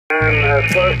I'm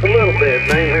close a little bit.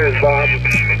 Name here is Bob,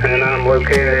 and I'm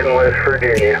located in West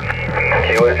Virginia.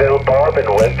 QSL Bob in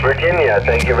West Virginia.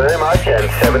 Thank you very much. And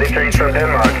 73 from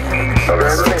Denmark.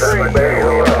 73,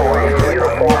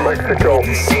 uniform Mexico.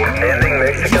 Ending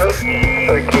Mexico.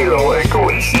 Kilo Echo.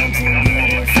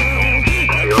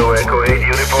 Kilo Echo 8,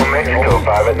 uniform Mexico.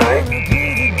 5 at 9.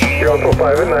 You're also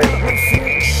 5 at 9.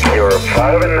 You're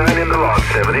 5 and 9 in the log.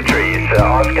 73. It's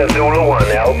Oscar Zulu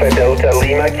 1, Alpha Delta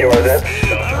Lima, QRZ.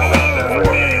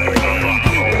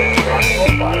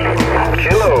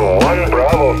 Kilo 1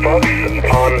 Bravo Fox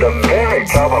on the very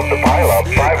top of the pileup.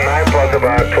 5-9 plus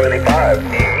about 25.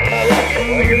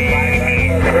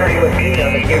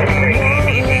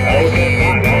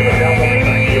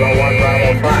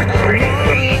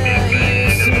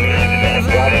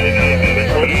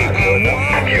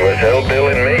 QSL Bill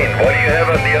in Maine. What do you have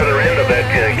at the other end of that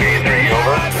K3?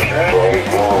 Over.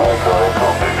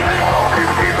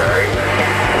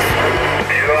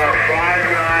 You are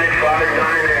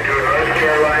 5959 into North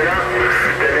Carolina.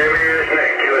 The name of your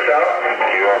snake, QSL?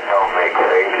 QSL Make,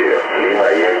 thank you. Lima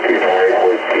Yankee 5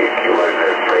 Whiskey,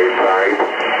 QSL Play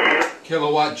 5.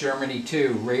 Kilowatt Germany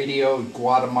 2, Radio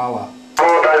Guatemala.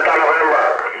 Oh, that's November.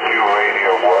 You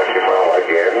Radio Guatemala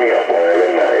again, yeah, 5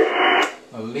 and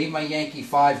 9. Lima Yankee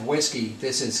 5 Whiskey.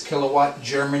 This is Kilowatt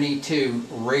Germany 2,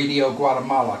 Radio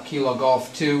Guatemala. Kilo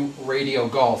Golf 2, Radio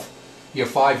Golf. You're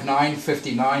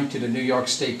 5959 to the New York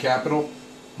State Capitol.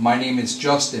 My name is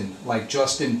Justin, like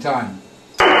just in time.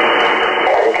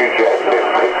 Thank you, Justin.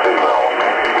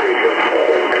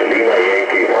 Lima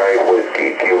Yankee 5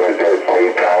 Whiskey, QSL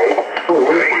Play 5.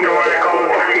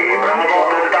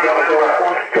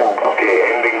 Okay,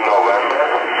 ending November.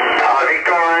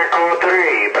 Victor Echo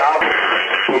 3, Bravo.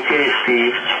 Okay,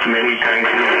 Steve, many thanks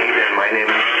indeed, and my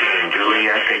name is Gene.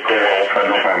 Juliet Echo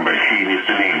Alpha November. Gene is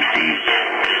the name, Steve.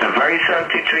 A very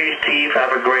 73, Steve.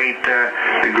 Have a great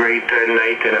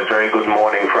night and a very good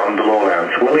morning from the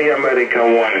lowlands. William America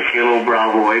 1, Kilo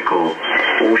Bravo Echo,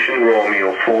 Ocean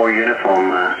Romeo 4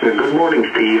 uniform. Good morning,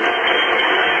 Steve.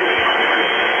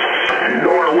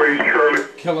 Norway, Charlie.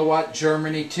 Kilowatt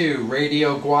Germany 2,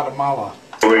 Radio Guatemala.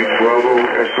 Wait, Bravo,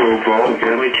 Echo Golf.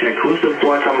 Let me check. Who's the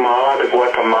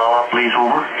Guatemala, please,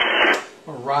 over?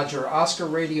 Roger, Oscar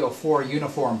Radio 4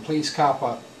 uniform. Please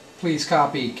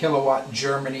copy Kilowatt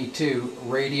Germany 2,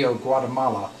 Radio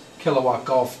Guatemala. Kilowatt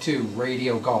Golf 2,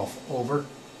 Radio Golf. Over.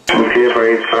 Okay,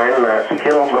 very fine.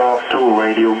 Kilo Golf 2,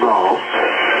 Radio Golf.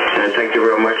 Thank you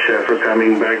very much for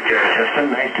coming back,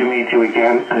 Justin. Nice to meet you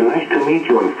again. Nice to meet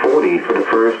you on 40 for the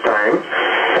first time.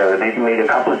 They've made a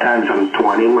couple of times on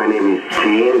 20. My name is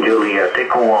Gene, Juliet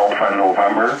Echo Alpha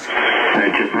November.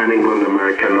 Just landing on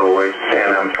American Norway.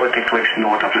 And I'm 20 clicks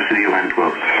north of the city of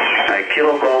Antwerp.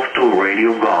 Kilo Golf 2,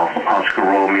 Radio Golf, Oscar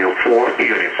Romeo 4,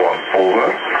 uniform.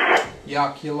 Over.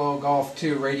 Yeah, Kilo Golf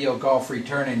 2, Radio Golf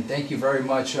returning. Thank you very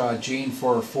much, Gene,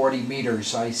 for 40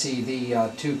 meters. I see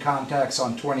the two contacts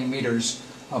on 20 meters,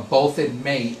 both in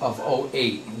May of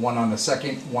 08. One on the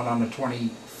 2nd, one on the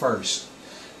 21st.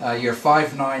 You're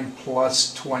 5'9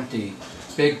 plus 20.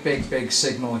 Big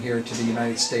signal here to the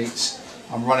United States.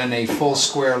 I'm running a full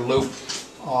square loop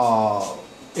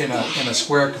in a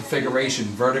square configuration,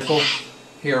 vertical,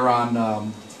 here on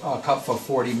cut for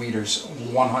 40 meters,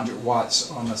 100 watts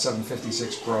on the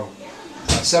 756 Pro.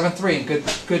 7.3 and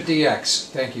good DX.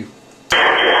 Thank you.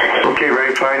 Okay,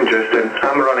 very fine, Justin.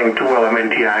 I'm running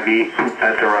 2-element Yagi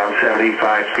at around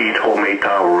 75 feet, homemade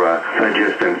tower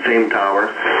distance, same tower,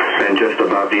 and just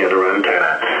above the other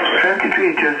antenna.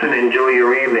 73, Justin, enjoy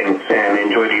your evening and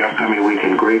enjoy the upcoming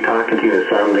weekend. Great talking to you,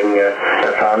 sounding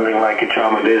like a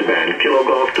charm of this band. Kilo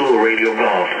Golf 2, Radio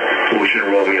Golf,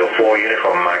 Ocean Romeo 4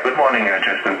 uniform. Good morning,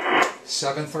 Justin.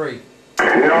 7.3.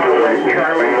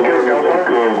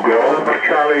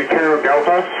 Charlie 2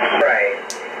 Delta. Right.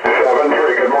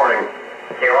 7-3, good morning.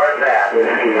 Yours that.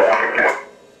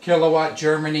 Kilowatt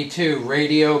Germany 2,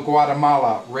 Radio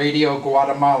Guatemala. Radio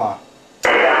Guatemala.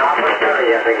 Alpha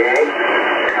Juliet again.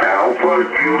 Alpha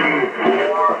Juliet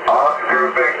 4,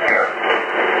 Oscar Victor.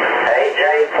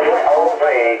 AJ4OV,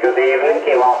 good evening.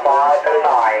 Kilo 5 and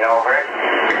 9, over.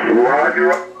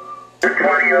 Roger.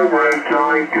 20 over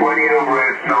S9, 20 over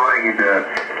S9,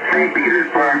 St.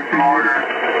 Petersburg, Florida.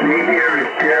 Name here is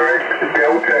Derek,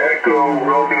 Delta Echo,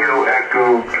 Romeo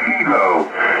Echo, Kilo.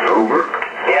 Over.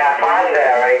 Yeah, fine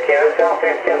there, QSL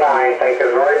 59. Thank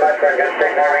you very much for a good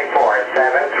signal report.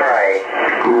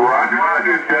 7-3.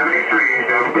 Roger,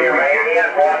 73.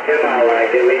 Iranian Guatemala,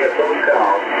 give me a phone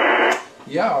call.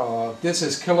 Yeah, this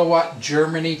is Kilowatt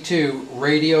Germany 2,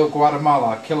 Radio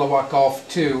Guatemala. Kilowatt Golf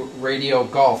 2, Radio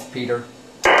Golf, Peter.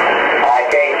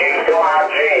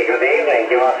 IKG2RG, good evening,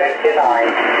 QSL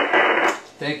 59.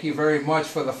 Thank you very much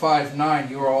for the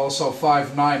 5-9. You are also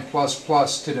 5-9++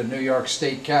 to the New York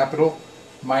State Capitol.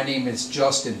 My name is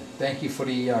Justin. Thank you for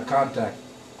the contact.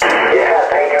 Yeah,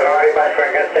 thank you very much for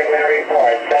a good signal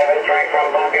report. 7-3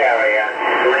 from Bulgaria.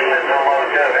 Lima Zulu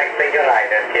to Victor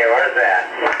United. Here, where's that?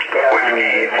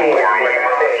 Whiskey 4,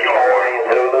 Lima, Charlie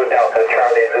Zulu Delta,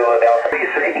 Charlie Zulu Delta.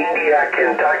 Please say India,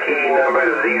 Kentucky, number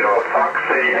 0, Fox,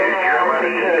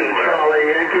 Germany, Charlie,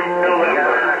 India,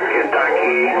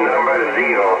 Kentucky, number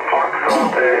 0, Fox,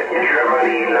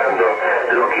 Germany, Lando,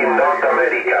 looking North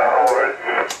America, over.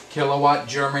 Kilowatt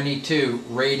Germany 2,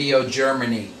 Radio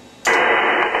Germany.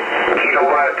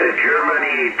 Kilowatt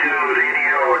Germany 2,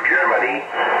 Radio Germany.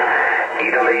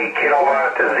 Italy,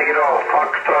 Kilowatt 0,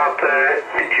 Foxtrot,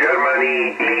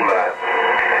 Germany, Lima.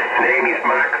 Name is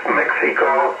Max,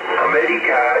 Mexico,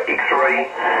 America, X-ray.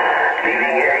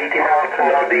 Leading 80 miles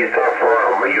northeast of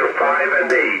Rome. You're 5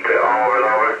 and 8.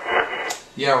 Over.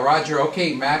 Yeah, Roger.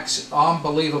 Okay, Max.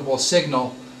 Unbelievable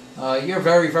signal. You're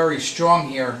very strong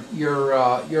here.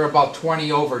 You're about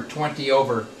 20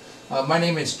 over. My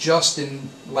name is Justin,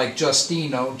 like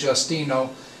Justino.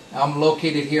 I'm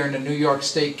located here in the New York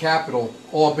State Capitol,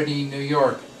 Albany, New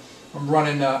York. I'm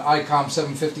running Icom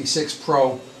 756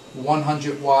 Pro,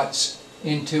 100 watts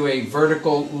into a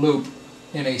vertical loop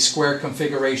in a square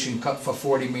configuration cut for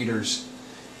 40 meters.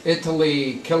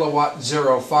 Italy, Kilowatt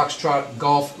 0, Foxtrot,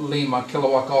 Golf, Lima,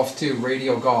 Kilowatt Golf 2,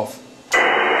 Radio Golf.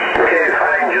 Okay,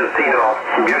 fine, Justino.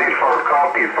 Beautiful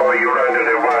copy for you under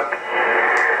the watt.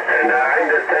 And I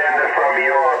understand from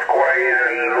your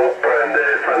square loop and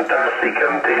fantastic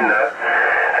antenna,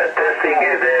 testing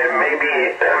it,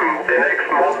 maybe the next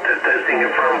month testing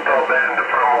it from top end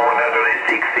from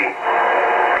 160.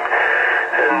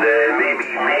 And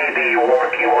maybe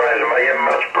working well. I have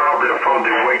much problem from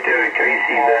the waiter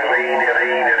increasing rain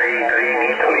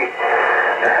Italy.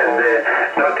 And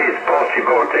not is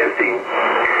possible testing.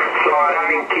 So I'm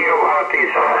having kilowatt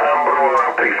is on Hambro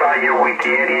amplifier with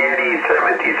the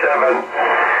 8077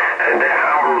 and the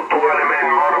Hambro 2-element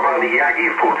Morvan Yagi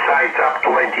full size up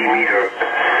 20 meters.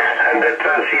 And the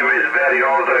transceiver is very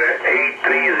old,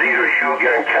 830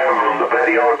 Shugan Cameron,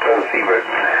 very old transceiver.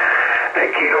 The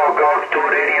Kilo Golf 2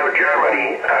 Radio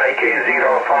Germany,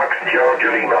 IK0 Fox George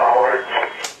Lima, over.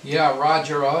 Yeah,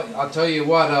 Roger. I'll tell you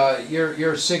what.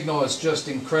 Your signal is just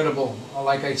incredible.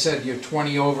 Like I said, you're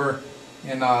 20 over.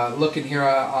 And looking here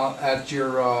at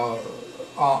your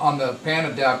on the pan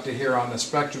adapter here on the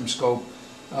spectrum scope,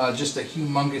 just a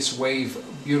humongous wave,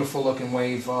 beautiful looking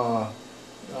wave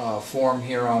form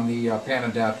here on the pan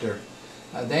adapter.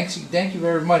 Thank you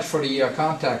very much for the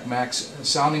contact, Max.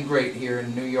 Sounding great here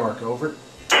in New York. Over.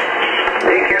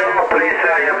 Thank you. Please,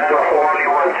 I have to hold you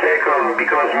 1 second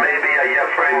because maybe I have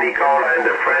friend Nicola and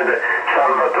a friend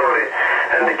Salvatore.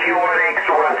 And the Q1X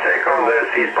 1 second,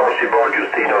 if possible,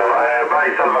 Justino.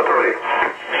 Bye, Salvatore.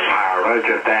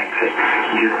 Roger, thanks.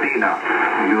 Justino,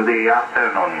 good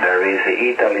afternoon. There is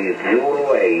Italy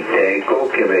Zulu 8, Echo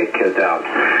Quebec out.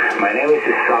 My name is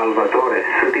Salvatore,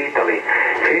 Sud Italy.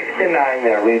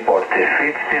 59 report in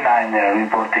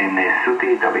the Sud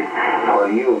Italy. For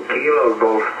you, Kilo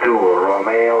Golf 2,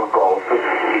 Romeo Golf,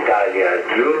 Italia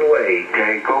Zulu 8,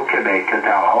 Echo Quebec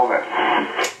out. Over.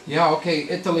 Yeah, okay.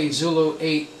 Italy Zulu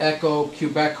 8, Echo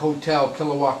Quebec Hotel,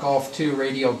 Kilowatt Golf 2,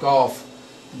 Radio Golf.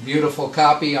 Beautiful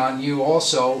copy on you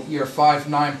also. You're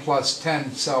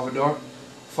 5-9+10, Salvador.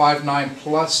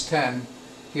 5-9+10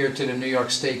 here to the New York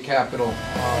State Capitol.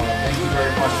 Thank you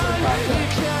very much for the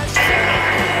contact.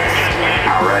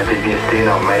 Alright,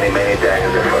 Justino, many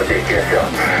thanks for the question.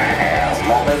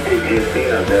 Moment,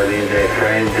 Justino, there is a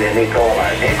friend,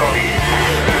 Nicola.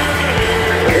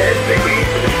 Yes, baby.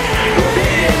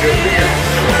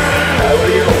 How are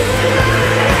you?